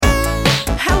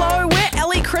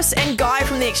Chris and Guy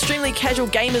from the Extremely Casual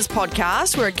Gamers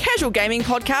podcast. We're a casual gaming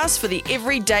podcast for the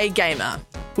everyday gamer.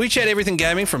 We chat everything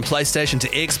gaming from PlayStation to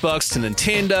Xbox to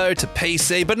Nintendo to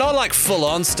PC, but not like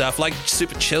full-on stuff, like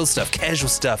super chill stuff, casual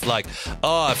stuff like,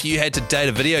 if you had to date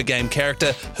a video game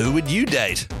character, who would you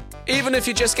date? Even if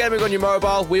you're just gaming on your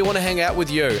mobile, we want to hang out with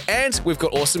you. And we've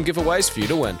got awesome giveaways for you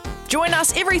to win. Join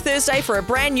us every Thursday for a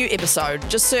brand new episode.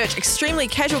 Just search Extremely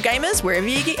Casual Gamers wherever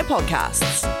you get your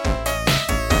podcasts.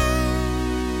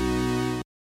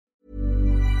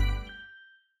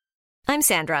 I'm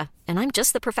Sandra, and I'm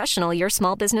just the professional your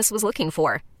small business was looking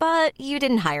for. But you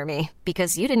didn't hire me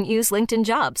because you didn't use LinkedIn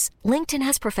Jobs. LinkedIn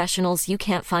has professionals you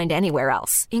can't find anywhere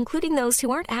else, including those who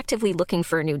aren't actively looking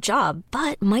for a new job,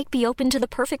 but might be open to the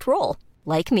perfect role,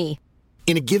 like me.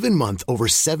 In a given month, over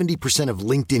 70% of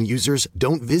LinkedIn users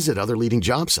don't visit other leading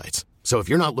job sites. So if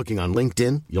you're not looking on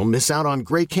LinkedIn, you'll miss out on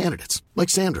great candidates like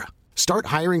Sandra. Start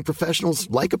hiring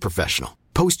professionals like a professional.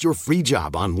 Post your free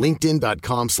job on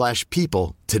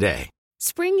linkedin.com/people today.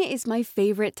 Spring is my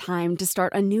favorite time to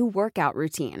start a new workout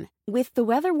routine. With the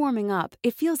weather warming up,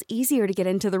 it feels easier to get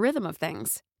into the rhythm of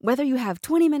things. Whether you have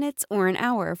 20 minutes or an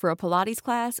hour for a Pilates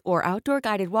class or outdoor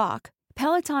guided walk,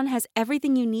 Peloton has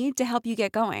everything you need to help you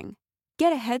get going.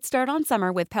 Get a head start on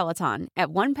summer with Peloton at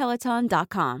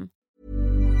onepeloton.com.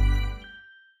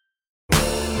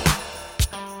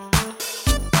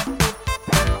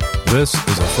 This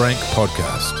is a Frank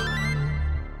podcast.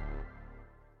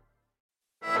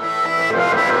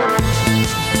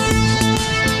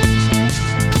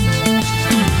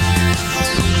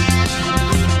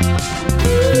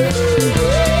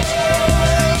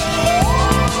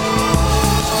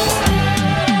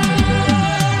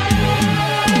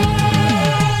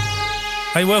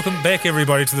 Hey, welcome back,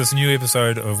 everybody, to this new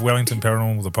episode of Wellington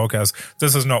Paranormal, the podcast.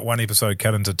 This is not one episode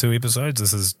cut into two episodes.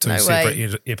 This is two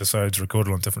separate episodes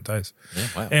recorded on different days. Yeah,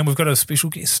 wow. And we've got a special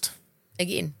guest.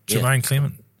 Again. Jemaine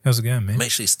Clement. How's it going, man? I'm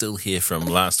actually still here from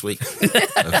last week.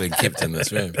 I've been kept in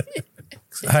this room.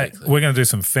 Exactly. Hey, we're going to do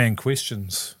some fan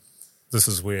questions. This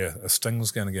is where a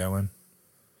sting's going to go in.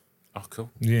 Oh,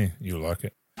 cool. Yeah, you'll like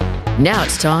it. Now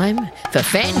it's time for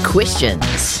fan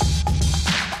questions.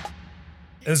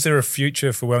 Is there a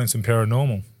future for Wellington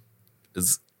Paranormal?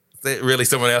 Is that really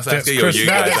someone else asking, or you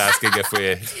guys asking if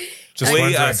we're...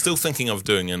 We are still thinking of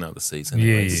doing another season.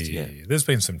 Yeah. There's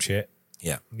been some chat.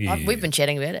 Yeah. We've been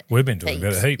chatting about it. We've been talking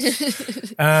about it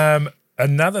heaps.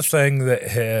 Another thing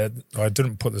that I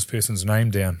didn't put this person's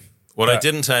name down. What I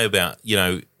didn't tell you about,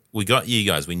 we got you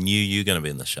guys. We knew you were going to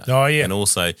be in the show. Oh, yeah. And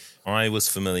also, I was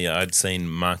familiar. I'd seen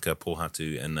Maka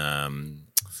Pohatu and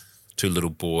Two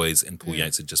Little Boys, and Paul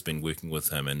Yates had just been working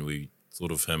with him, and we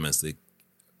thought of him as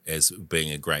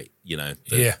being a great,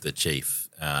 the chief.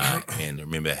 And I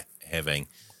remember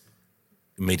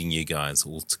meeting you guys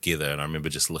all together, and I remember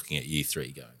just looking at you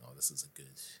three going, "Oh, this is a good."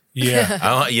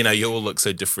 Yeah. You all look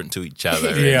so different to each other,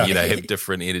 and have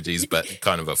different energies, but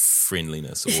kind of a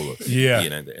friendliness,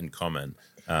 in common.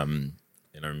 And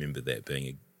I remember that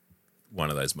being one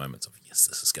of those moments of, yes,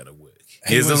 this is going to work.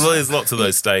 There's lots of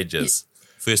those stages.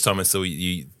 First time I saw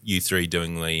you three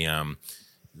doing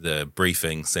the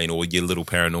briefing scene or your little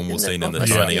paranormal scene in the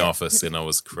tiny office, and I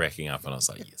was cracking up, and I was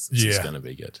like, yes, this is going to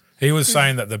be good. He was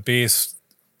saying that the best,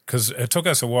 because it took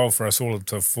us a while for us all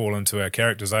to fall into our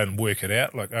characters and work it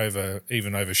out, like over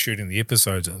shooting the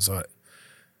episodes. It was like,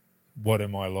 what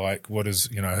am I like? What is,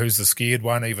 who's the scared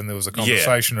one? Even there was a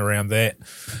conversation around that.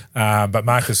 But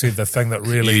Marcus said the thing that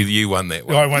really... You won that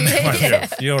one. I won that one, yeah.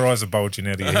 Your eyes are bulging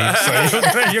out of your head,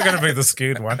 so you're going to be the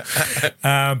scared one.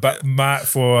 But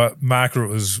for Marker, it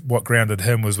was what grounded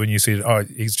him was when you said,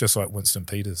 he's just like Winston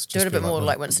Peters. Do it a bit more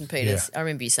like Winston Peters. Yeah. I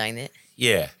remember you saying that.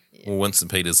 Yeah. Well, Winston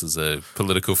Peters is a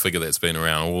political figure that's been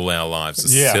around all our lives.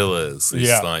 It still is. He's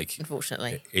like,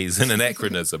 unfortunately, he's an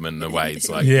anachronism in a way. It's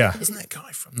like, isn't that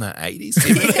guy from the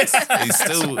 80s? He's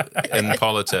still in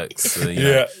politics.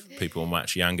 People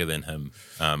much younger than him.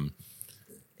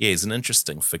 He's an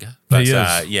interesting figure. But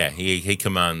he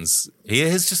commands. He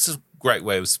has just a great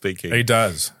way of speaking. He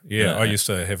does. Yeah, I used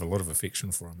to have a lot of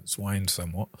affection for him. It's waned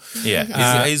somewhat.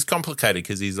 Yeah, he's complicated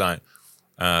because he's like,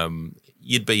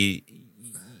 you'd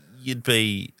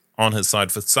be on his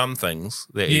side for some things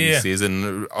that he says,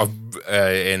 and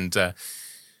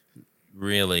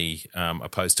really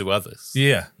opposed to others.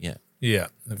 Yeah,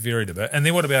 very debate. And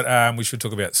then what about? We should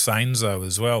talk about Sainzo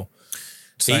as well.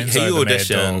 He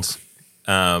auditioned.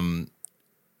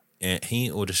 He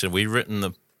auditioned. We'd written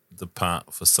the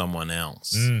part for someone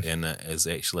else, and it is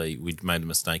actually we'd made a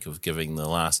mistake of giving the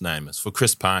last name. It's for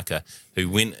Chris Parker, who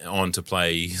went on to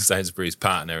play Sainsbury's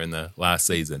partner in the last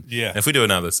season. Yeah, and if we do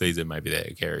another season, maybe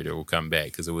that character will come back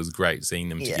because it was great seeing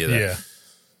them together. Yeah,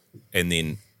 and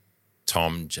then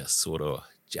Tom just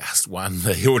won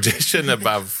the audition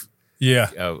above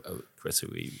Chris, who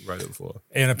he wrote it for.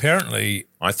 And apparently,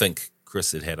 I think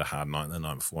Chris had a hard night the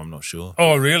night before. I'm not sure.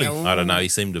 Oh, really? I don't know. He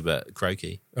seemed a bit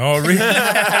croaky. Oh, really?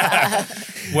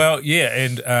 Well, yeah,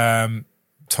 and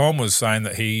Tom was saying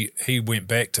that he went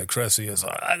back to Chris. He was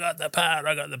like, I got the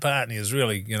part, and he was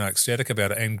really ecstatic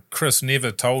about it. And Chris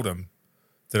never told him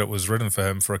that it was written for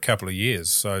him for a couple of years.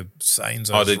 So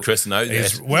Sainz. Oh, did Chris know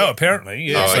that? Well, apparently,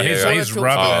 yeah. Oh, so yeah, he's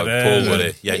rubbing it Paul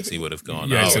in. Yatesy would have gone.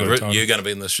 Yatesy You're going to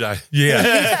be in the show.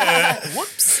 Yeah.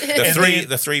 Whoops.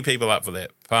 The three people up for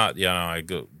that part. I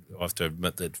have to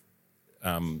admit that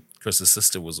Chris's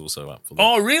sister was also up for that.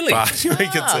 Oh, really? Part. We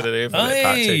considered her for that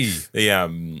part too.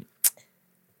 The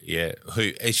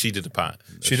She did a part.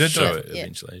 She did show do it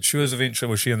eventually. She was eventually.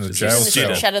 Was she in the jail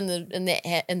Shut cell?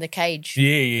 in the cage.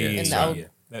 Yeah. In the old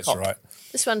That's cop. right.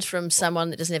 This one's from someone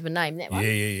that doesn't have a name. That one.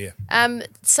 Yeah.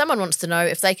 Someone wants to know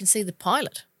if they can see the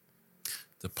pilot.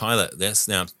 The pilot. That's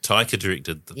now Taika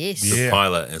directed the Yes.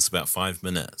 pilot. And it's about 5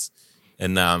 minutes,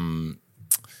 and I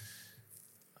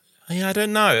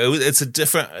don't know.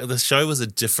 The show was a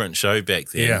different show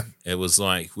back then. Yeah. It was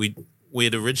like we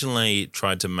had originally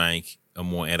tried to make a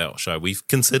more adult show. We've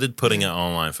considered putting it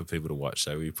online for people to watch,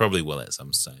 so we probably will at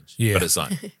some stage. Yeah. But it's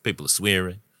like people are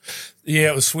swearing.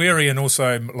 Yeah, it was sweary, and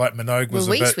also like Minogue was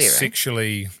Were a we bit swearing?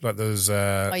 sexually. Like there was, was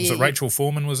yeah, it Rachel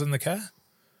Foreman was in the car?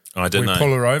 I didn't know. We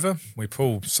pull her over. We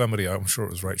pull somebody. I'm sure it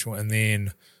was Rachel, and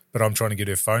then. But I'm trying to get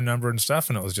her phone number and stuff,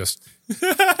 and it was just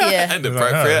Yeah.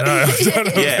 Inappropriate. No.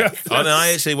 Yeah.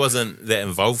 I actually wasn't that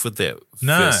involved with that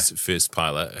No. first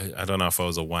pilot. I don't know if I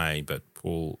was away, but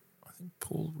I think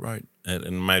Paul wrote it,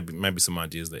 and maybe some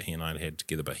ideas that he and I had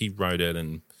together, but he wrote it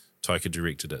and Taika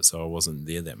directed it, so I wasn't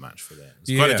there that much for that. It's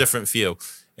quite a different feel.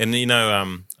 And,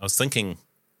 I was thinking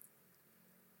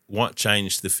what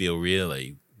changed the feel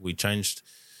really? We changed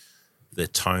the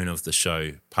tone of the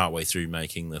show partway through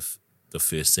making the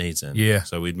first season. Yeah.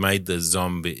 So we'd made the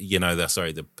zombie,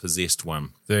 the possessed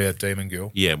one. the demon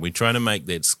girl. Yeah, we're trying to make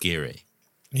that scary.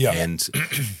 Yeah. And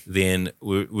then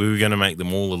we were going to make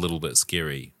them all a little bit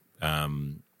scary.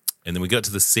 And then we got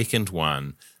to the second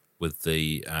one with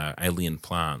the alien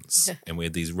plants, and we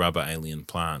had these rubber alien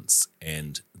plants,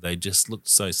 and they just looked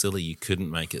so silly you couldn't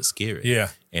make it scary. Yeah.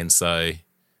 And so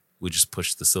we just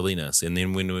pushed the silliness. And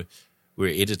then when we were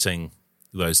editing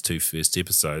those two first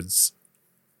episodes,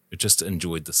 I just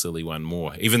enjoyed the silly one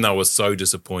more, even though I was so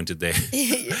disappointed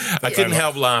that I couldn't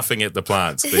help laughing at the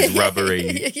plants, these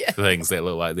rubbery things that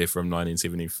look like they're from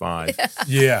 1975.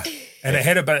 Yeah. And it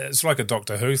had it's like a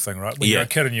Doctor Who thing, right? When you're a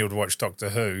kid and you would watch Doctor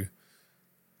Who,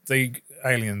 the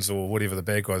aliens or whatever the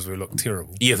bad guys were looked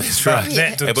terrible. Yeah, that's right.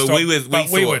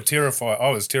 We were terrified.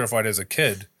 I was terrified as a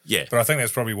kid. Yeah. But I think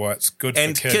that's probably why it's good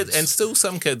for kids. And still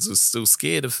some kids are still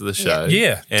scared of the show.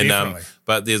 Yeah, and, definitely.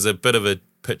 But there's a bit of a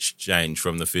pitch change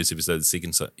from the first episode to the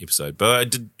second episode. But I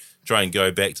did try and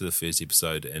go back to the first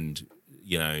episode and,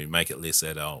 make it less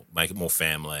adult, make it more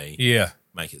family. Yeah.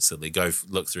 Make it silly. Go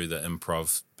look through the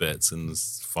improv bits and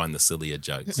find the sillier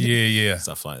jokes. Yeah.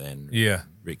 Stuff like that. And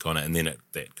retcon it. And then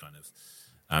that kind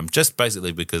of, just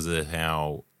basically because of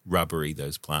how rubbery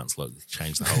those plants look,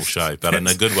 changed the whole show. But in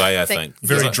a good way, I think.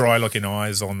 Very dry looking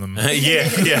eyes on them. Yeah.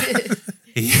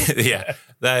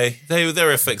 They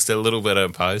were fixed a little bit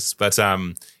in post, but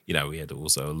we had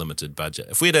also a limited budget.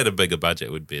 If we had a bigger budget,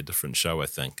 it would be a different show, I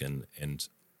think. And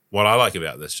what I like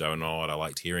about this show and what I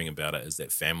liked hearing about it is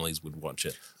that families would watch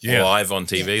it live on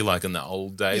TV, like in the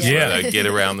old days. Yeah. Where they'd get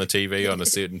around the TV on a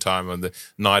certain time on the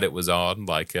night it was on,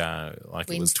 like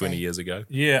it was 20 years ago.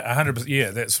 Yeah, 100%.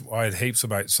 Yeah, I had heaps of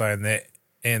mates saying that,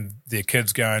 and their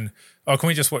kids going, "Oh, can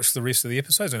we just watch the rest of the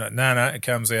episodes?" And no, it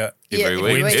comes out every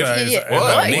week. Wednesdays.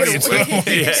 What?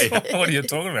 What are you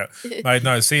talking about? Made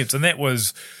no sense. And that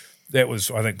was, I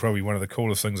think, probably one of the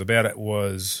coolest things about it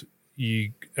was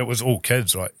it was all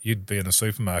kids. Like you'd be in a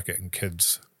supermarket and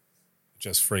kids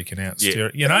just freaking out,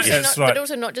 staring. But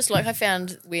also not just like I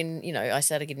found when I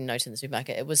started getting notes in the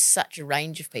supermarket. It was such a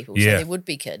range of people. So there would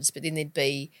be kids, but then there'd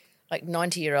be like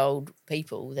 90-year-old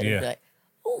people that would be like,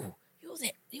 "Oh,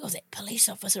 you're that police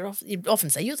officer off." You'd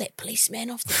often say, "You're that policeman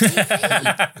off the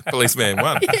TV." Policeman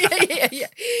one.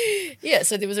 Yeah.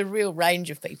 So there was a real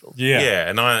range of people. Yeah,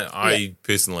 and I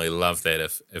personally love that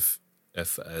if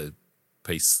a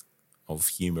piece of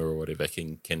humour or whatever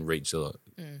can reach a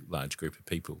large group of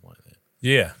people like that.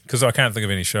 Yeah, because I can't think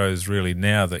of any shows really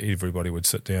now that everybody would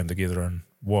sit down together and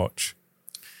watch.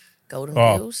 Golden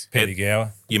Girls. Petty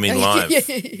Gower. You mean live?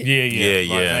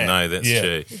 Yeah. No, that's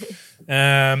true.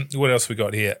 What else we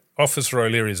got here? Officer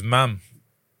O'Leary's mum.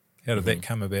 How did that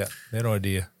come about? That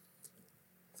idea?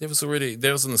 That was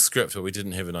in the script, but we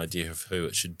didn't have an idea of who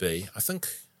it should be. I think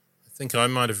I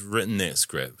might have written that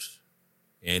script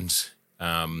and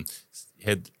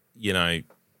had,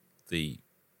 the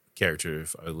character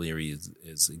of O'Leary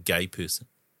is a gay person,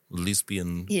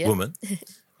 lesbian woman.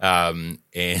 And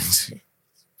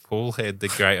Paul had the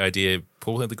great idea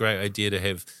to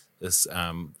have this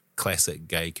classic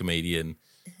gay comedian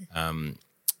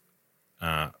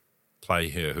play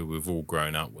her, who we've all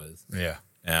grown up with. Yeah.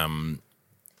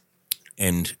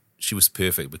 And she was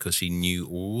perfect because she knew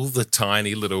all the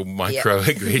tiny little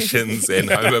microaggressions and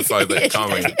homophobic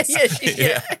comments.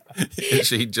 And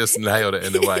she just nailed it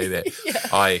in a way that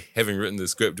I, having written the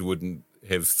script, wouldn't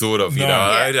have thought of.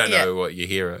 I don't know what you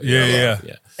hear. Yeah.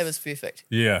 It was perfect.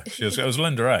 Yeah. It was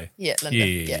Linda, eh? Yeah, Linda.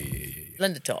 Yeah.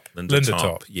 Linda Top. Linda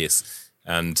Top, yes.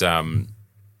 And,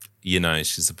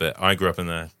 she's a bit... I grew up in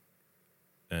the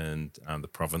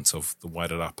province of the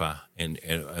Wairarapa and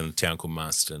a town called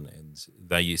Marston, and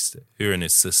her and her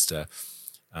sister,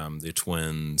 they're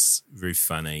twins, very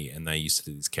funny, and they used to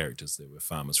do these characters that were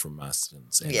farmers from Marston.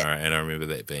 And I remember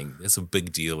that's a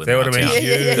big deal in that my would have town.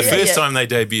 been The first time they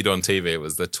debuted on TV, it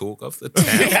was the talk of the town.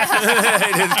 They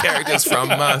did characters from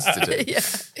Marston.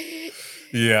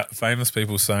 Yeah, famous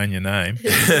people saying your name.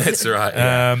 That's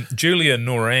right. Julia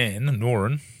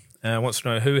Noran wants to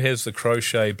know who has the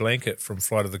crochet blanket from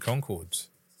Flight of the Conchords.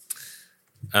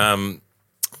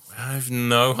 I have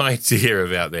no idea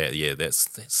about that. Yeah, that's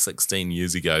 16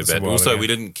 years ago. That's but also we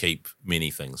didn't keep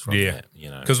many things from that.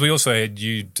 Because we also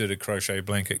you did a crochet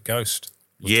blanket ghost.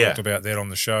 We talked about that on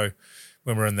the show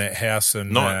when we were in that house.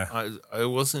 And I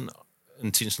wasn't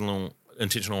intentional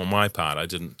on my part. I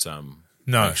didn't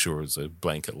make sure it was a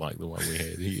blanket like the one we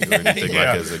had here or anything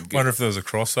like that. I wonder if there was a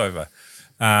crossover.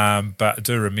 But I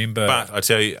do remember. But I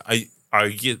tell you, I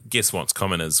guess what's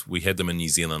common is we had them in New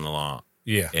Zealand a lot.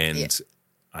 Yeah. And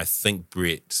I think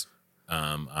Brett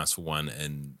asked for one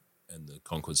in the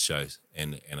Concord show,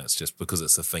 and it's just because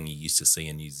it's a thing you used to see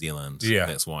in New Zealand. Yeah.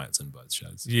 That's why it's in both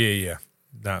shows. Yeah.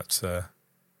 That's they're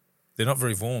not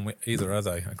very warm either, are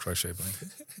they? A crochet blanket.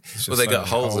 Well, they got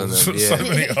holes in them. So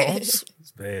many holes.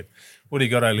 It's bad. What do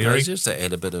you got, O'Leary? No, just to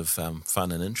add a bit of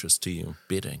fun and interest to your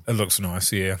bedding. It looks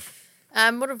nice, yeah.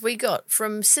 What have we got?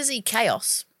 From Sizzy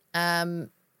Chaos.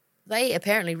 They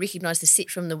apparently recognised the set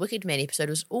from the Wicked Man episode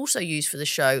was also used for the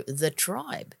show The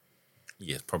Tribe.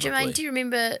 Yeah, probably.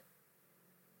 Jemaine,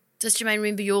 does Jemaine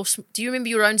remember do you remember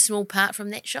your own small part from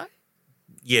that show?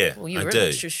 Yeah, well, I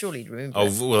do. Surely remember. Oh,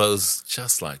 well, it was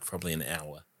just like probably an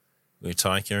hour. Where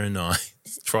Taika and I,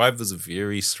 Tribe was a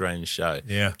very strange show.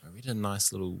 Yeah. I read a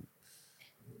nice little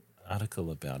article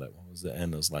about it. What was it?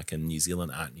 And it was like in New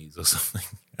Zealand Art News or something.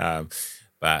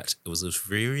 But it was a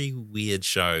very weird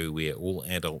show where all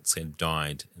adults had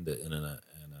died in a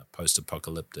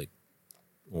post-apocalyptic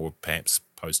or perhaps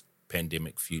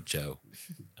post-pandemic future.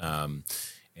 And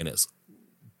it's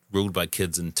ruled by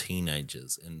kids and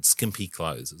teenagers in skimpy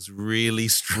clothes. It's really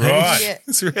strange. Right. Yeah.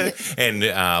 It's really, and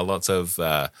lots of,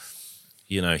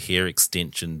 hair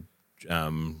extension,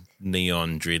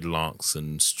 neon dreadlocks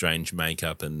and strange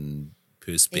makeup and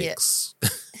perspex.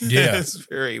 Yeah. It's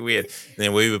very weird. And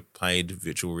then we were played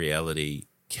virtual reality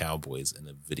cowboys in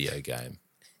a video game.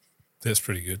 That's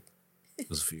pretty good. It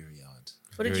was very odd.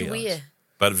 What did you wear?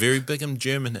 But very big in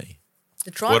Germany.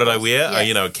 The Tribe. What did I wear?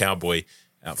 Yeah. A cowboy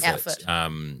outfit.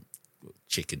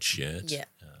 Checkered shirt. Yeah.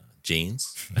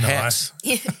 Jeans. Nice.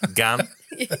 Hat. Gun.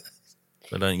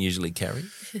 I don't usually carry.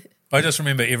 I just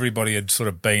remember everybody had sort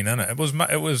of been in it.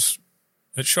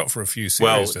 It shot for a few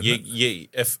series, didn't it?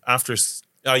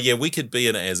 We could be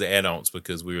in it as adults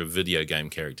because we were video game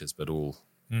characters, but all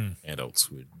adults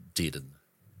were dead in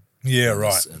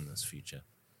this future.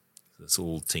 It's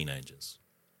all teenagers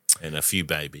and a few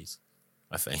babies,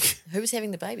 I think. Who was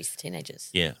having the babies, the teenagers?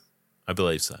 Yeah, I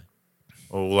believe so.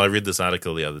 Well, I read this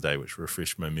article the other day which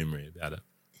refreshed my memory about it.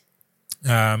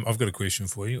 I've got a question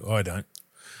for you. I don't.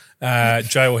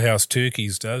 Jailhouse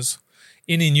Turkeys does.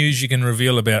 Any news you can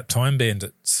reveal about Time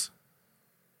Bandits?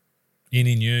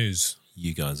 Any news?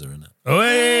 You guys are in it.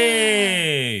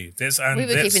 Hey! We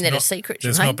were keeping that a secret.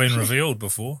 That's not been revealed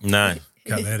before. No.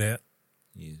 Cut that out.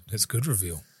 Yeah. That's a good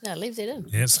reveal. No, leave that in.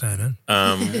 Yeah, it's staying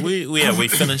in. We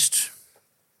finished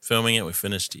filming it. We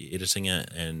finished editing it,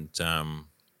 and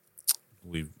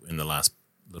we in the last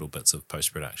little bits of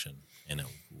post production, and it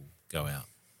will go out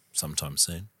sometime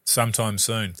soon. Sometime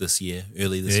soon.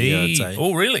 Early this year, I'd say.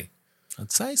 Oh, really?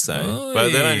 I'd say so, but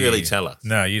they don't really tell us.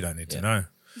 No, you don't need to know.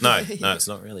 No, it's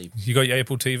not really. You got your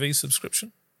Apple TV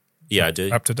subscription? Yeah, I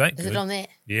do. Up to date? Is it on there?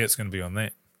 Yeah, it's going to be on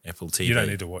that. Apple TV. You don't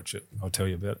need to watch it. I'll tell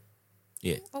you about it.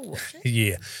 Yeah. I'll watch it.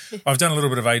 Yeah. I've done a little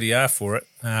bit of ADR for it,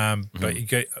 but you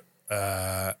get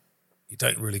you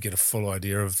don't really get a full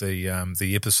idea of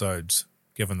the episodes,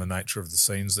 given the nature of the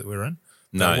scenes that we're in.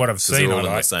 No, but what I've seen, they're all I in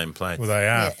like. the same place. Well, they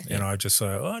are. Yeah. And I just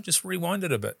say, just rewind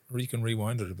it a bit. Or you can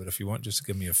rewind it a bit if you want, just to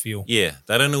give me a feel. Yeah,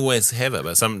 they don't always have it,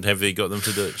 but have you got them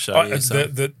to do it? Show you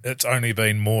something? It's only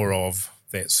been more of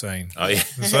that scene. Oh, yeah.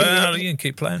 So you can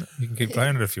keep playing it. You can keep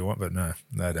playing it if you want, but no,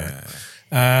 they don't.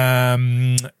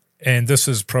 And this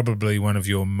is probably one of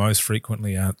your most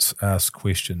frequently asked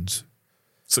questions.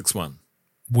 6-1.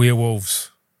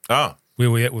 Werewolves. Oh. Where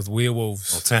are we at with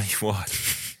werewolves? I'll tell you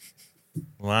what.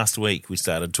 Last week we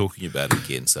started talking about it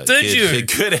again. So Did you?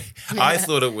 It could, I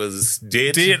thought it was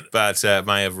dead. But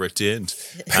may have returned.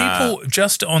 People,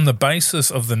 just on the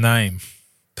basis of the name,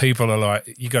 people are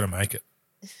like, you got to make it.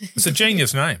 It's a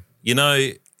genius name. You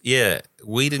know, yeah,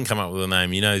 we didn't come up with a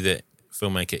name. You know that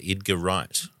filmmaker Edgar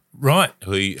Wright, Right.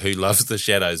 who loves the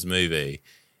Shadows movie,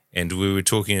 and we were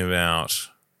talking about,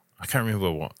 I can't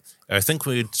remember what. I think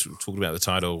we were talking about the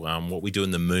title, What We Do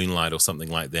in the Moonlight or something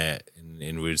like that,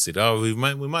 and we said, we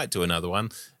might do another one,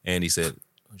 and he said,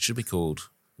 it should be called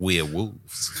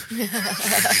Werewolves.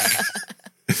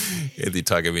 And then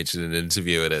Tiger mentioned in an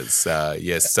interview, and it's so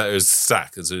it was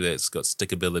stuck. It's got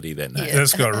stickability, that name.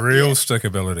 It's got real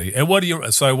stickability. And what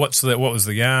was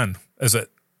the yarn? Is it?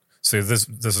 See, this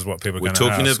is what people are We're going to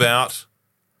ask. talking about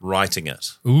writing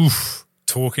it. Oof.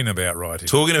 Talking about writing.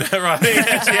 Talking about writing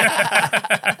it.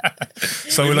 Yeah.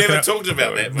 So We've we're never looking talked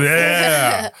about that before.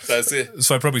 Yeah. So it's it.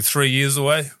 So probably 3 years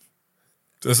away.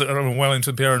 Is it well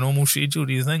into paranormal schedule,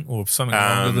 do you think? Or something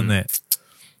longer than that?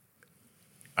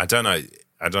 I don't know.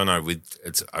 I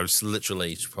was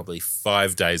literally probably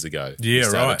 5 days ago. Yeah, we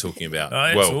started right. talking about.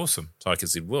 Oh, that's awesome. Tyker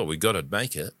said, "Well, we got to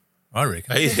make it." I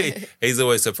reckon. He's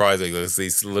always surprising. There's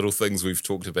these little things we've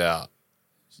talked about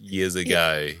years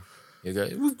ago. You go,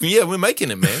 yeah, we're making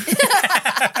it, man.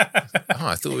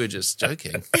 I thought we were just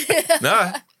joking.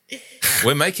 No,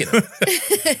 we're making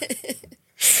it.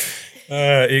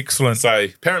 Excellent. So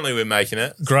apparently we're making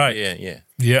it. Great. Yeah.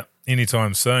 Yeah,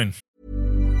 anytime soon.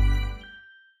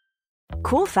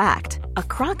 Cool fact, a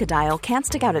crocodile can't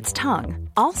stick out its tongue.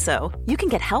 Also, you can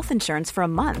get health insurance for a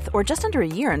month or just under a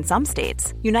year in some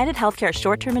states. United Healthcare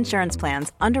short-term insurance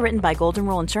plans, underwritten by Golden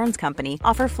Rule Insurance Company,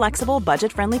 offer flexible,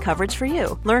 budget-friendly coverage for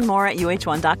you. Learn more at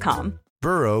uh1.com.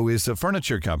 Burrow is a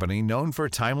furniture company known for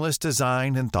timeless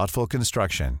design and thoughtful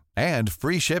construction, and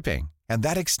free shipping, and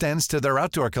that extends to their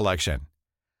outdoor collection.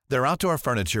 Their outdoor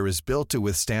furniture is built to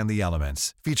withstand the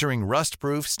elements, featuring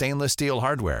rust-proof stainless steel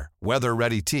hardware,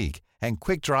 weather-ready teak, and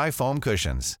quick-dry foam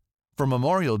cushions. For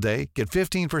Memorial Day, get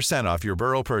 15% off your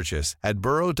Burrow purchase at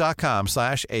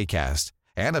burrow.com/ACAST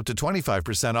and up to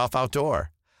 25% off outdoor.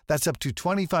 That's up to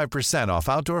 25% off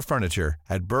outdoor furniture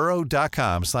at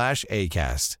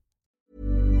burrow.com/ACAST.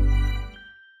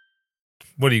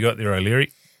 What do you got there,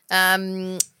 O'Leary?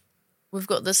 We've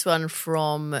got this one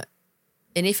from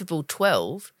Ineffable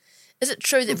 12. Is it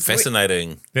true that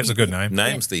Fascinating. That's a good name.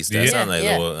 Names these days, Yeah. aren't they?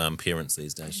 Yeah. Little parents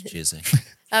these days. Cheers. Is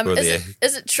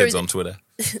it true kids on Twitter?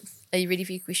 Are you ready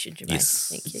for your question, Jemaine? Yes.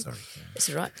 Thank you. Sorry. That's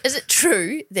all right. Is it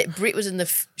true that Brett was in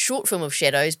the short film of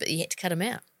Shadows, but you had to cut him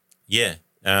out? Yeah.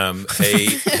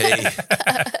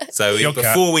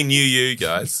 Before we knew you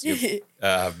guys, 10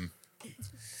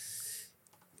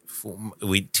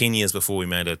 years before we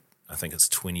made I think it's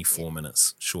 24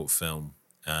 minutes short film,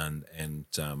 and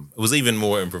it was even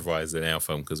more improvised than our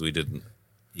film because we didn't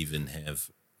even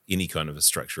have any kind of a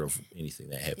structure of anything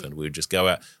that happened. We would just go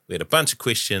out. We had a bunch of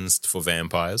questions for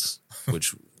vampires,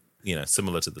 which,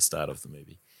 similar to the start of the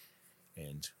movie.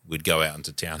 And we'd go out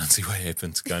into town and see what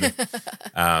happened, kind of.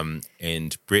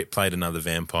 And Brett played another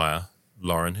vampire,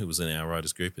 Lauren, who was in our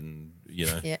writers group, and,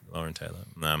 Lauren Taylor.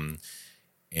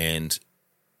 And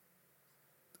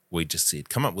we just said,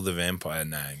 come up with a vampire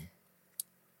name.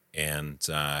 And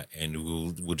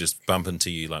we'll just bump into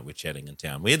you like we're chatting in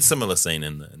town. We had a similar scene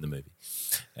in the movie.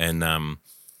 And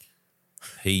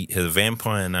his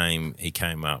vampire name he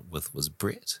came up with was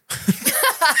Brett.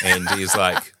 And he's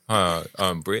like, oh,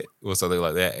 I'm Brett, or something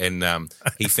like that. And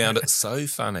he found it so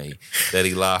funny that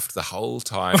he laughed the whole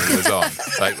time he was on.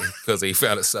 Because he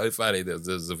found it so funny that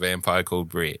there's a vampire called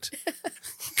Brett.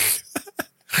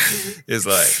 It's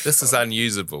like, this is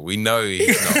unusable. We know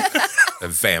he's not a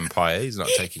vampire. He's not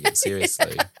taking it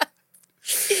seriously.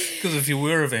 Because if you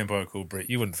were a vampire called Brett,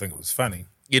 you wouldn't think it was funny.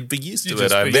 You'd be used to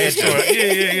it, I imagine.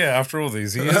 Yeah. After all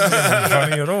these years, it's not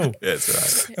funny at all.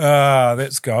 That's right.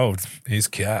 That's gold. He's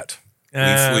cat.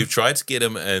 We've tried to get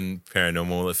him in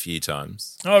Paranormal a few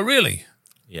times. Oh, really?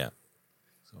 Yeah.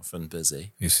 He's often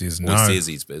busy. He says no. Or says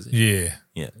he's busy.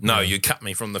 Yeah. No, you cut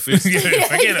me from the first. Forget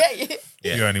it.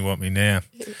 Yeah. You only want me now.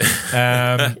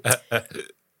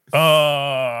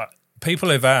 people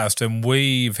have asked, and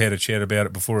we've had a chat about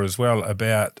it before as well,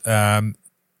 about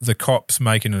the cops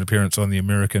making an appearance on the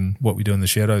American What We Do in the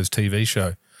Shadows TV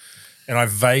show. And I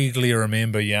vaguely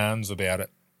remember yarns about it.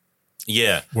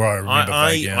 Yeah. Where I remember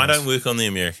vague yarns. I don't work on the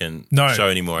American show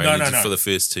anymore. I did for the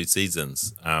first 2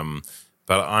 seasons. But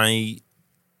I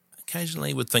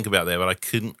occasionally would think about that, but I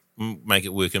couldn't make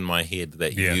it work in my head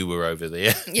that you were over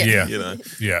there. Yeah. You know?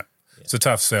 Yeah. It's a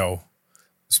tough sell.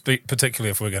 Particularly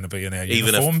if we're going to be in our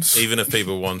uniforms. Even if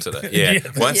people wanted it. Yeah.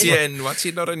 Once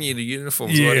you're not in your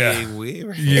uniforms, what are you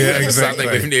wearing? Yeah, exactly. Something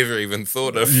we've never even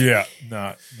thought of. Yeah.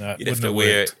 No. You'd have to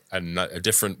wear a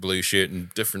different blue shirt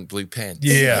and different blue pants.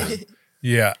 Yeah.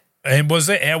 Yeah. And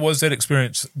how was that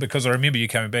experience? Because I remember you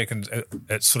coming back and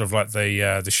it's sort of like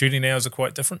the shooting hours are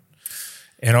quite different.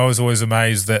 And I was always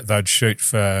amazed that they'd shoot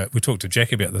for, we talked to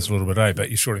Jack about this a little bit,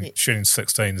 but you're shooting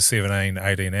 16 to 17,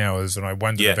 18 hours, and I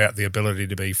wondered about the ability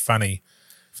to be funny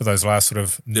for those last sort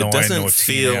of 9 or 10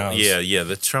 hours. Yeah.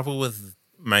 The trouble with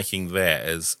making that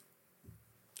is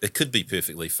it could be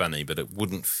perfectly funny, but it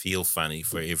wouldn't feel funny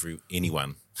for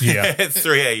anyone. Yeah. At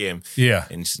 3 a.m. Yeah.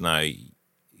 And it's like,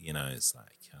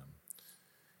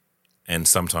 and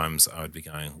sometimes I would be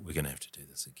going, we're going to have to do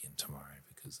this again tomorrow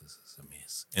because this is a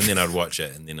mess. And then I'd watch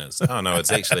it, and then it's, oh no, it's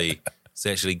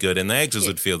actually good. And the actors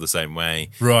would feel the same way,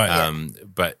 right?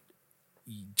 But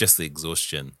just the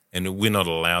exhaustion, and we're not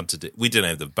allowed to do. We didn't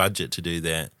have the budget to do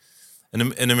that.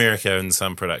 In America, in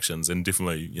some productions, and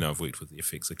definitely, I've worked with the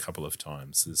FX a couple of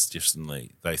times. There's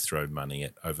definitely they throw money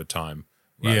at overtime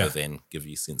rather than give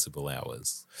you sensible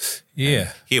hours. Yeah. And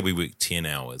here we work 10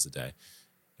 hours a day,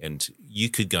 and you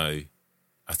could go.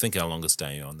 I think our longest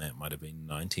day on that might have been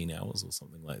 19 hours or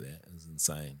something like that. It was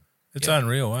insane. It's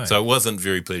unreal, eh? So it wasn't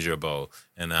very pleasurable.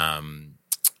 And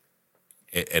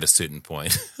at a certain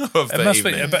point of the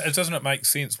evening. But doesn't it make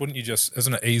sense?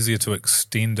 Isn't it easier to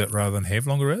extend it rather than have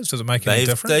longer hours? Does it make any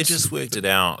difference? They just worked it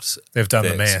out. They've done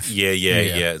the math. Yeah.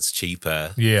 It's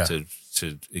cheaper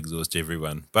to exhaust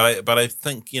everyone. But I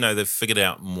think, they've figured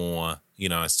out more.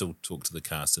 I still talk to the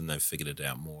cast, and they've figured it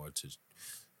out more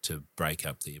to break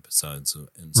up the episodes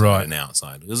inside and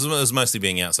outside. It was mostly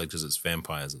being outside because it's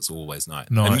vampires. It's always night.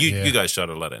 And you guys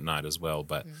shot a lot at night as well,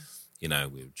 but we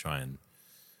would try and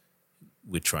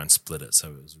split it so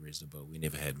it was reasonable. We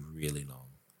never had really long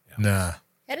hours. Nah.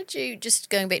 How did you, just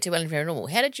going back to Wellington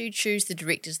Paranormal, how did you choose the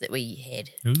directors that we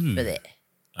had for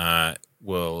that?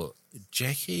 Well,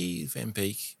 Jackie Van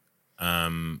Beek.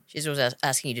 She's always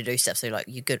asking you to do stuff, so like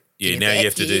you're good. Yeah, now you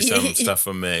have to do some stuff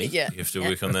for me. Yeah. You have to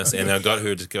work on this. And I got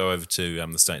her to go over to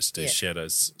the States to do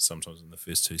Shadows sometimes in the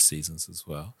first 2 seasons as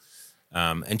well.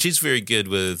 And she's very good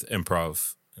with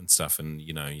improv and stuff. And,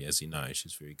 as you know,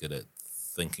 she's very good at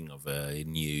thinking of a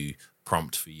new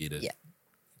prompt for you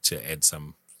to add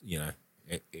some,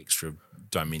 extra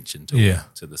dimension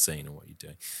to the scene or what you're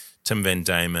doing. Tim Van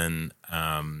Damon,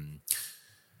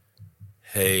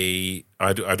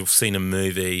 I'd seen a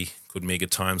movie called Mega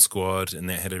Time Squad, and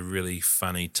that had a really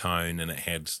funny tone, and it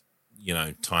had,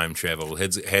 time travel.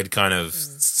 It had kind of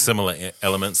similar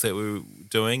elements that we were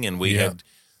doing, and we had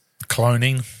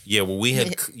cloning. Yeah, well, we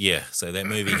had So that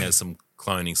movie has some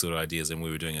cloning sort of ideas, and we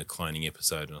were doing a cloning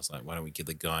episode, and I was like, why don't we get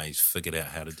the guys figured out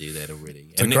how to do that already?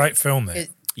 It's a great film, there.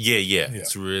 Yeah.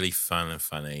 It's really fun and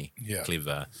funny,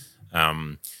 clever.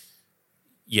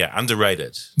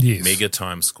 Underrated. Yes. Mega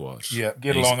Time Squad. Yeah,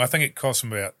 get along. I think it cost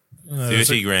them about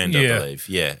 30 grand, I believe.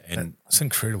 Yeah. And it's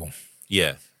incredible.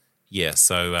 Yeah.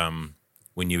 So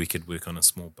we knew we could work on a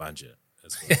small budget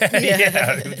as well.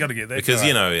 We've got to get that because,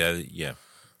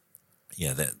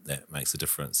 that makes a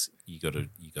difference. You got to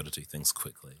do things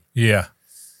quickly. Yeah.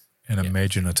 And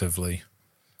imaginatively.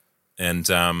 And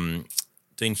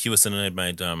Dean Hewison had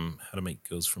made How to Meet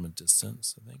Girls from a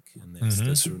Distance, I think. And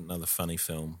that's another funny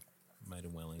film made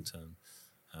in Wellington.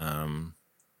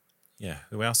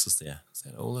 Who else is there? Is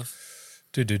that Olive?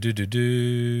 That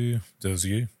was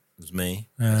you. It was me.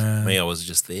 I was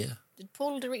just there. Did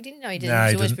Paul direct it? No, he didn't.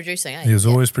 He was always producing, eh? He was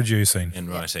always producing. And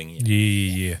writing,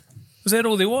 Yeah. Was that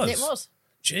all there was? That was.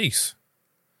 Jeez.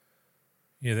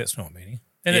 Yeah, that's not many.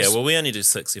 And we only do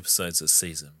 6 episodes this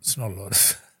season. It's not a lot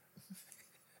of...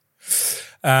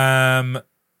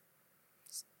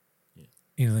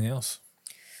 Anything else?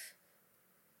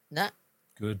 Nah.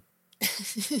 Good.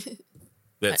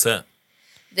 That's it.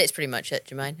 That's pretty much it,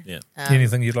 Jemaine. Yeah.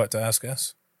 Anything you'd like to ask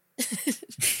us?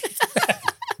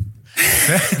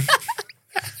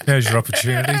 Now's your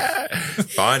opportunity.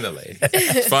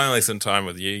 Finally some time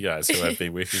with you guys who I've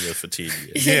been working with for 10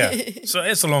 years. Yeah. So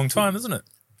that's a long time, isn't it?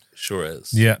 Sure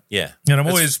is. Yeah. Yeah. And I'm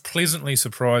always pleasantly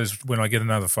surprised when I get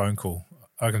another phone call.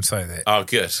 I can say that. Oh,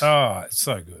 good. Oh, it's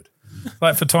so good.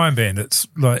 Like for Time Bandits,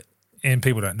 like, and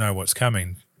people don't know what's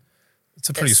coming, it's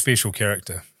a pretty special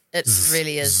character. It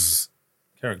really is.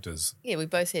 Characters. Yeah, we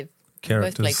both have.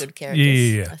 Characters. We both play good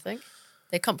characters. Yeah. I think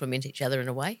they complement each other in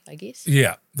a way, I guess.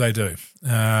 Yeah, they do.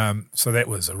 So that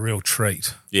was a real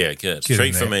treat. Yeah, good.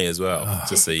 Treat for me as well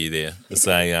to see you there. It's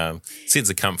a sense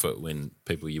of comfort when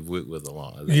people you've worked with a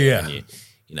lot. Yeah. And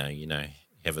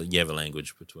you have a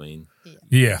language between.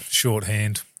 Yeah,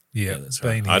 shorthand. Yeah, that's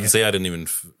right. I didn't even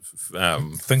think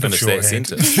of finish that shorthand.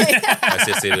 sentence. I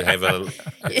just said to have a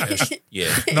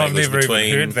No, I've never between,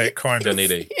 even heard that kind don't of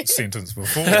need to. sentence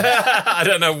before. I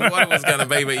don't know what it was going to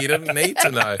be, but you didn't need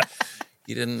to know.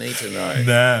 You didn't need to know.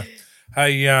 Nah.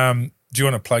 Hey, do you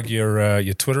want to plug your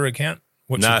Twitter account?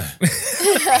 No.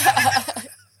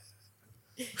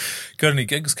 Got any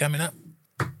gigs coming up?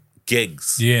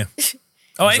 Gigs? Yeah.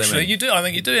 Oh, does that actually, mean? you do. I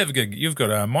think you do have a gig. You've got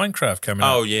Minecraft coming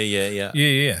up. Oh, yeah.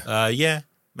 Yeah.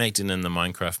 Acting in the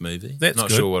Minecraft movie. That's Not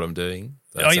good. sure what I'm doing.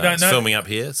 But, Oh, you don't it's know? filming up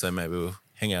here, so maybe we'll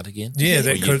hang out again. Yeah,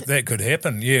 Or that could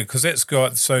happen. Yeah, because that's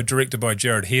got directed by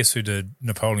Jared Hess, who did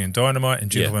Napoleon Dynamite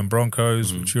and Gentleman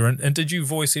Broncos, which you're in. And did you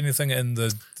voice anything in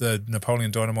the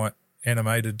Napoleon Dynamite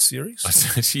animated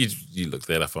series? you looked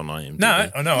that up on IMDb.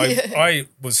 No, I know. I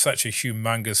was such a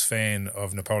humongous fan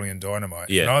of Napoleon Dynamite.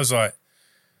 Yeah. And I was like,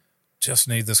 just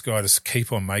need this guy to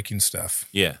keep on making stuff.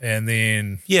 Yeah. And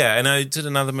then... Yeah, and I did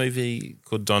another movie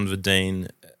called Don Verdeen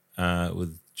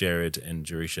with Jared and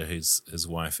Jerusha, who's his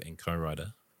wife and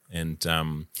co-writer. And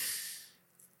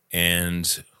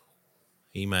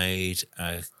he made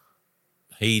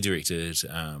he directed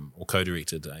or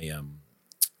co-directed a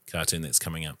cartoon that's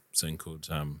coming up soon called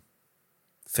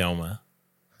Thelma,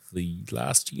 the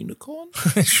Last Unicorn.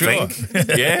 Sure.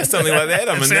 Yeah, something like that.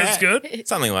 I'm in Sounds that. good.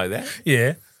 Something like that.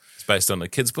 Yeah. It's based on a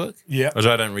kid's book. Yeah. Which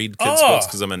I don't read kids' books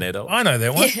because I'm an adult. I know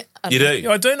that one. You do? Yeah,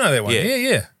 I do know that one. Yeah.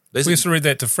 Yeah. We used to read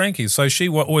that to Frankie. So she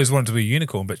always wanted to be a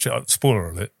unicorn, but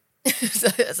spoiler alert. So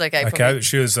that's okay. Okay,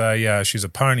 she's a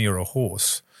pony or a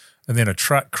horse, and then a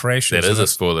truck crashes. That is a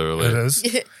spoiler alert.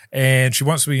 It is. And she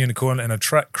wants to be a unicorn, and a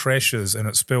truck crashes, and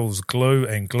it spills glue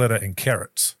and glitter and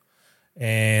carrots.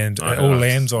 And it all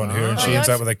lands on her, and she ends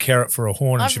up with a carrot for a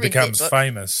horn, and I've she read becomes that book.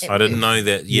 famous. I didn't know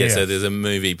that. Yeah, Yeah. so there's a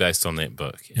movie based on that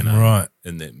book. Right.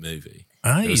 In that movie.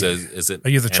 Are you? Is it Are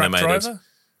you the truck animated? driver?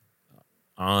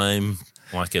 I'm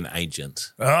like an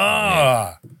agent.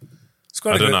 It's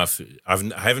quite I a don't good, know if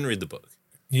I haven't read the book.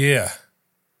 Yeah.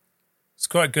 It's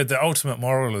quite good. The ultimate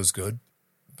moral is good,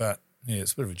 but yeah,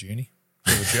 it's a bit of a journey.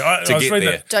 I To was get reading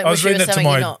there. it. Don't I was wish you reading were it to something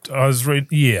you're my. not. I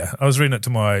was reading it to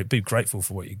my. Be grateful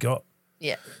for what you got.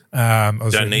 Yeah. I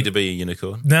was Don't reading- need to be a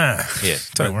unicorn. Nah. Yeah,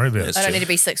 Don't worry about it. I don't need to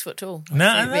be 6 foot tall.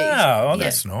 No. Big. Oh,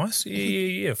 that's nice.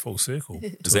 Yeah. Full circle.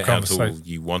 Is that how tall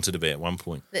you wanted to be at one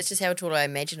point? That's just how tall I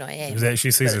imagine I am. She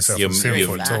sees But herself it's as very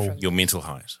 7 foot far tall. from- Your mental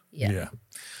height. Yeah.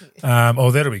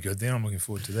 That'll be good. Then I'm looking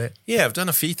forward to that. Yeah, I've done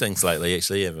a few things lately.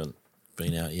 Actually, haven't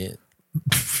been out yet.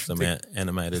 Some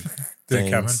animated They're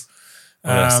things. coming.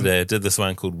 What else did I did this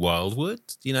one called Wildwood.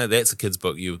 You know, that's a kid's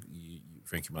book. You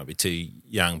Frankie might be too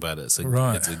young, but it's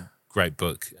a great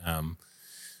book,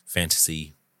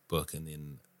 fantasy book, and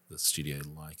then the studio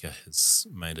Leica has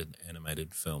made an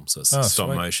animated film, so it's stop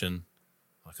sweet. motion.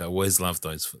 Like I always loved the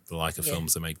Leica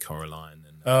films. They made Coraline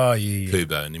and Oh, yeah.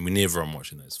 Kubo, and then whenever I'm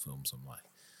watching those films, I'm like,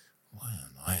 why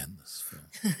am I in this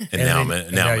film? And,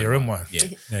 And now you're in one. Yeah,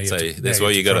 Now you so have to- that's now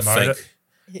why you you got to have to promote think.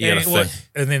 it. You got to think.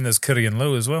 And then there's Kitty and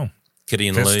Lou as well. Kitty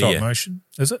and That's Lou, stop yeah. motion,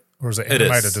 is it? Or is it It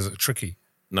animated? is. Is it tricky?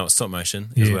 No, it's stop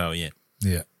motion as Yeah. well. Yeah,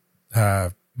 Yeah.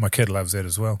 My kid loves that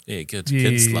as well. yeah, good.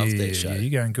 Kids love that show. Yeah,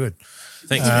 you're going good.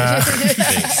 Thank you.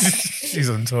 Thanks. She's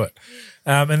into it.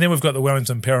 And then we've got the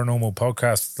Wellington Paranormal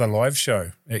Podcast, the live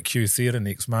show at Q Theatre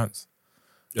next month.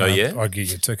 Oh yeah, I'll get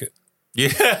you a ticket. yeah.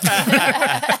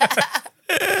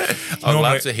 I'd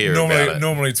love to hear about it.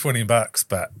 Normally $20,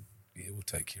 but yeah, we'll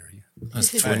take care of you.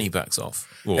 That's $20 off,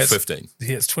 or It's- 15.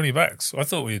 Yeah, it's $20. I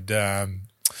thought we'd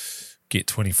get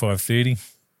 25, 30,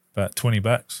 but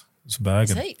 $20. It's a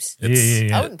bargain. It's heaps.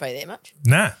 Yeah. I wouldn't pay that much.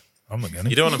 Nah, I'm not going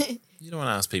You to. don't want to. You don't want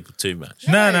to ask people too much.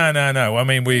 No. I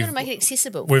mean, You we've want to make it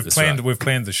accessible. That's right. we've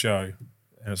planned the show,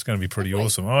 and it's going to be pretty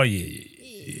awesome. Oh yeah.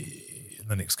 In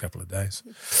the next couple of days.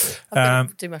 I've got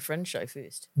to do my fringe show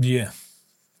first. Yeah.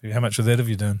 How much of that have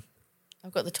you done?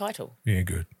 I've got the title. Yeah,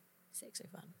 good.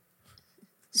 Saxophone.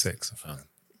 Saxophone.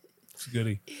 It's a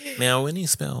goodie. Now, when you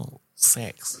spell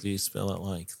sax, do you spell it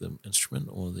like the instrument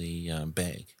or the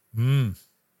bag?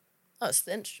 Oh, it's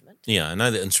the instrument. Yeah, I know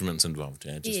the instrument's involved.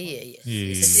 Yeah. Yeah.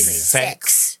 Yeah. It's definitely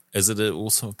sax. Is it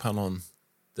also a pun on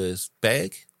the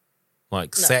bag?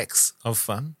 Like No. sax of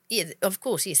fun? Yeah, of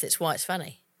course, yes. That's why it's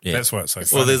funny. Yeah. That's why it's so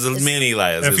funny. Well, there's many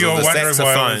layers. If you're the wondering why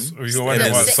saxophone.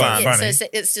 it's funny. So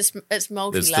it's just it's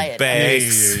multi-layered.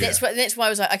 There's the bags. That's why I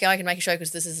was like, okay, I can make a show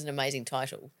because this is an amazing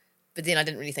title. But then I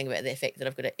didn't really think about the fact that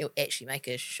I've got to actually make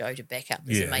a show to back up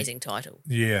this amazing title.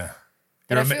 Yeah.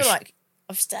 But I feel like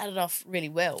I've started off really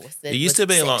well with the. There used to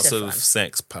be lots of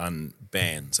sax pun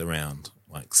bands around,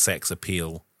 like Sax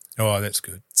Appeal. Oh, that's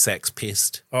good. Sax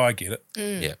Pest. Oh, I get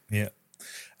it.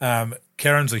 Yeah.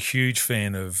 Karen's a huge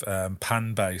fan of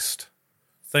pun-based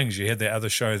things. You had that other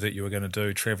show that you were going to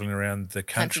do, travelling around the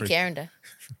country. Country Carender.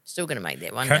 Still going to make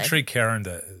that one Country day.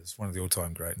 Carender is one of the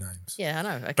all-time great names. Yeah, I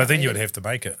know. But then you would have to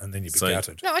make it, and then you'd be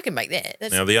gutted. No, I can make that.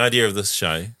 Now, the idea of this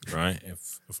show, right,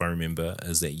 if I remember,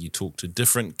 is that you talk to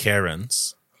different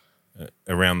Karens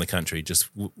around the country, just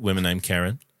women named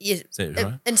Karen. Yes, is that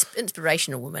right?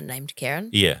 Inspirational woman named Karen.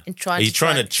 Yeah. And Are you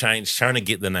trying to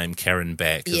get the name Karen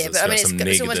back? Yeah, but I mean,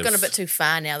 it's almost gone a bit too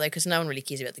far now, though, because no one really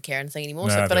cares about the Karen thing anymore.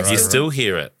 No, but you still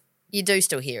hear it. You do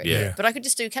still hear it. Yeah. But I could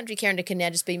just do Country Karen. It can now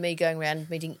just be me going around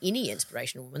meeting any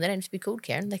inspirational woman. They don't have to be called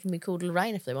Karen. They can be called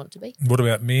Lorraine if they want to be. What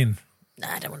about men? No,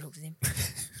 I don't want to talk to them.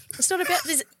 It's not about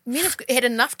this. Men have had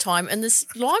enough time in this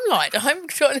limelight. I'm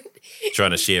trying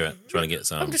to share it, trying to get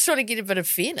some. I'm just trying to get a bit of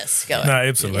fairness going. No,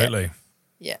 absolutely.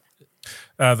 Yeah.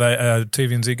 Are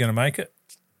TVNZ going to make it?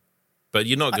 But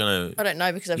you're not going to... I don't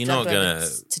know because I've jumped over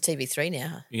to TV3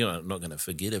 now. You're not going to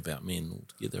forget about men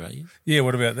altogether, are you? Yeah,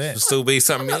 what about that? There'll still be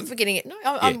some men? I'm not forgetting it. No,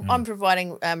 I'm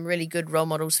providing really good role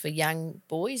models for young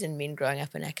boys and men growing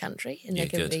up in our country. And they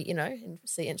can be, and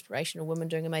see inspirational women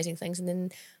doing amazing things. And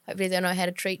then hopefully they'll know how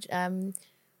to treat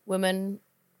women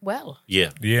well.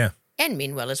 Yeah. Yeah. And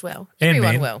men well as well. And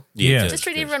everyone men. well. Yeah. Just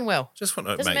treat everyone well. Just want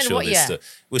to Doesn't make matter sure what you are.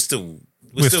 we're still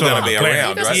going to be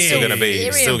around, right?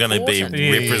 Yeah. Still going to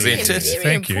be represented. Very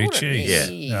Thank you. important.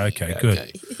 Jeez. Yeah. Okay,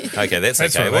 good. Okay, that's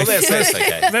okay. all Well, right. that's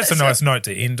okay. That's a nice note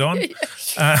to end on.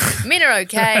 Men are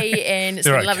okay, and it's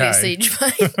They're been lovely to okay. see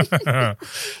you,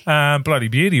 mate. Bloody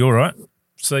beauty, all right.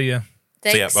 See ya.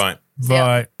 Thanks. See ya, bye.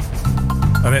 Bye.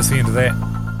 And that's the end of that.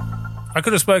 I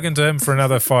could have spoken to him for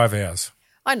another 5 hours.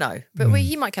 I know, but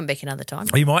he might come back another time.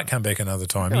 He might come back another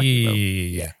time. Like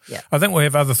Yeah. Yeah. I think we'll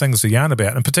have other things to yarn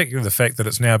about, and particularly the fact that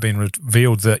it's now been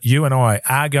revealed that you and I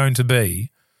are going to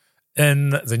be in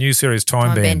the new series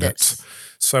Time Bandits.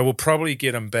 So we'll probably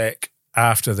get him back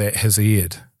after that has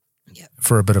aired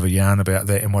for a bit of a yarn about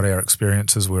that and what our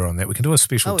experiences were on that. We can do a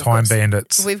special Time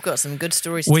Bandits. We've got some good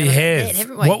stories. We to tell have. about that,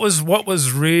 haven't we? What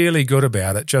was really good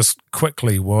about it, just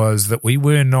quickly, was that we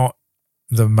were not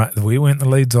we weren't the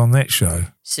leads on that show.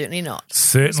 Certainly not.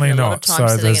 Certainly a not. lot of time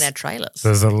sitting in our trailers.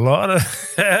 There's a lot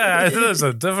of there's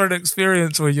a different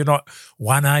experience where you're not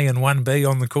 1A and 1B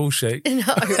on the call sheet.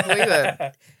 No, we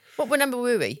were. What number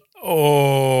were we?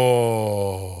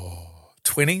 Oh,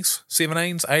 20s,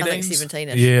 17s, 18s. I think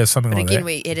 17ish. Yeah, something but like again,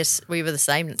 that. we were the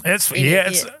same. It's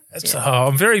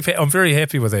I'm very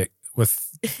happy with that, with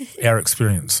our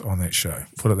experience on that show.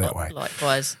 Put it that way.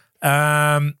 Likewise.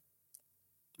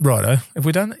 Righto. Have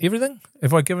we done everything?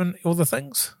 Have I given all the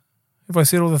things? Have I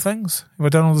said all the things? Have I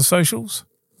done all the socials?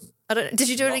 Did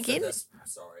you do it again?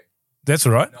 Sorry. That's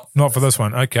all right. Not for this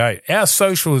one. Okay. Our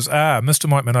socials are Mr.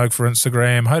 Mike Minogue for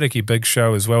Instagram, Hodaki Big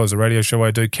Show, as well as a radio show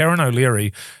I do. Karen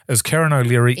O'Leary is Karen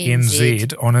O'Leary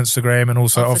NZ on Instagram, and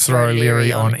also Officer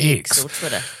O'Leary on X. Or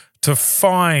Twitter. To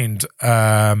find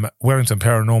Wellington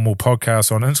Paranormal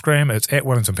Podcast on Instagram, it's at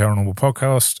Wellington Paranormal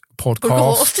Podcast.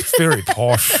 Very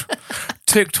posh.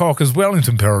 TikTok is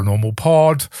Wellington Paranormal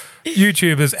Pod.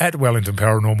 YouTube is at Wellington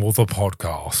Paranormal The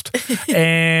Podcast.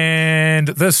 And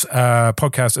this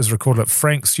podcast is recorded at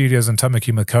Frank Studios in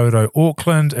Tamaki Makaurau,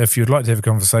 Auckland. If you'd like to have a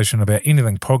conversation about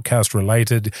anything podcast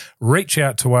related, reach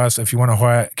out to us. If you want to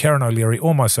hire Karen O'Leary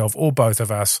or myself or both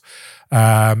of us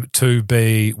to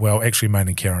be, well, actually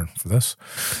mainly Karen for this,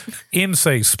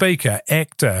 MC, speaker,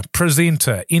 actor,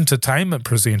 presenter, entertainment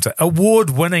presenter,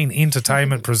 award-winning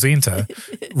entertainment presenter,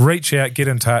 reach out, get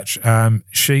in touch.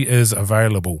 She is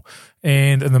available.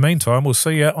 And in the meantime, we'll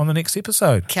see you on the next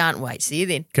episode. Can't wait. See you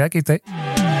then. Ka kite.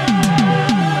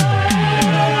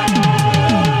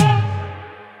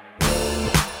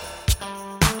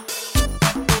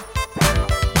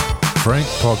 Frank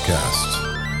Podcast.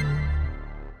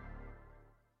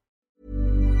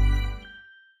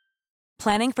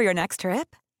 Planning for your next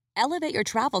trip? Elevate your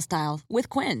travel style with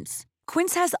Quince.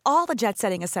 Quince has all the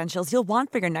jet-setting essentials you'll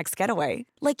want for your next getaway,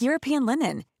 like European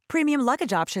linen, premium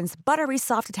luggage options, buttery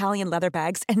soft Italian leather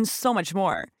bags, and so much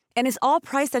more. And is all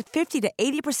priced at 50 to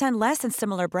 80% less than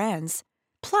similar brands.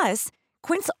 Plus,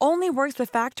 Quince only works with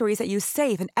factories that use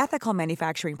safe and ethical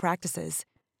manufacturing practices.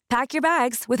 Pack your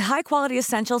bags with high-quality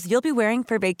essentials you'll be wearing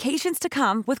for vacations to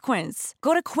come with Quince.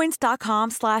 Go to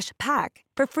quince.com/pack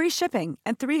for free shipping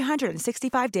and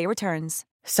 365-day returns.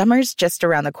 Summer's just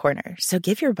around the corner, so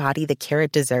give your body the care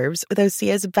it deserves with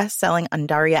Osea's best-selling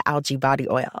Undaria Algae Body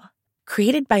Oil.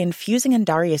 Created by infusing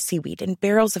Undaria seaweed in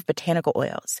barrels of botanical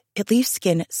oils, it leaves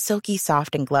skin silky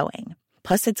soft and glowing.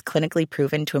 Plus, it's clinically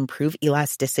proven to improve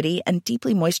elasticity and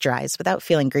deeply moisturize without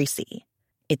feeling greasy.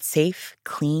 It's safe,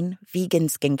 clean, vegan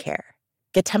skincare.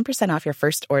 Get 10% off your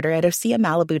first order at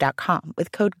OseaMalibu.com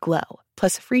with code GLOW,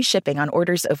 plus free shipping on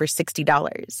orders over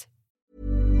 $60.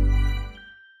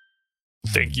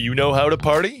 Think you know how to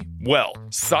party? Well,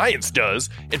 science does.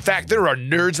 In fact, there are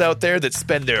nerds out there that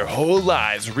spend their whole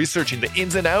lives researching the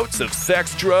ins and outs of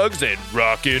sex, drugs, and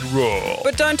rock and roll.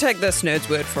 But don't take this nerd's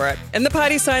word for it. In the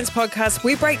Party Science Podcast,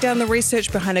 we break down the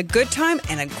research behind a good time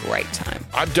and a great time.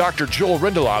 I'm Dr. Joel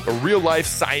Rindelop, a real-life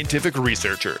scientific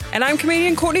researcher. And I'm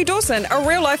comedian Courtney Dawson, a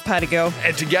real-life party girl.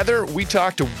 And together, we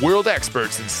talk to world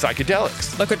experts in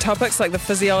psychedelics. Look at topics like the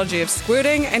physiology of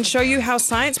squirting and show you how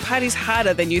science parties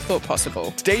harder than you thought possible.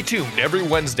 Stay tuned every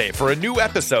Wednesday for a new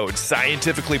episode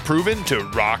scientifically proven to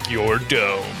rock your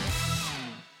dome.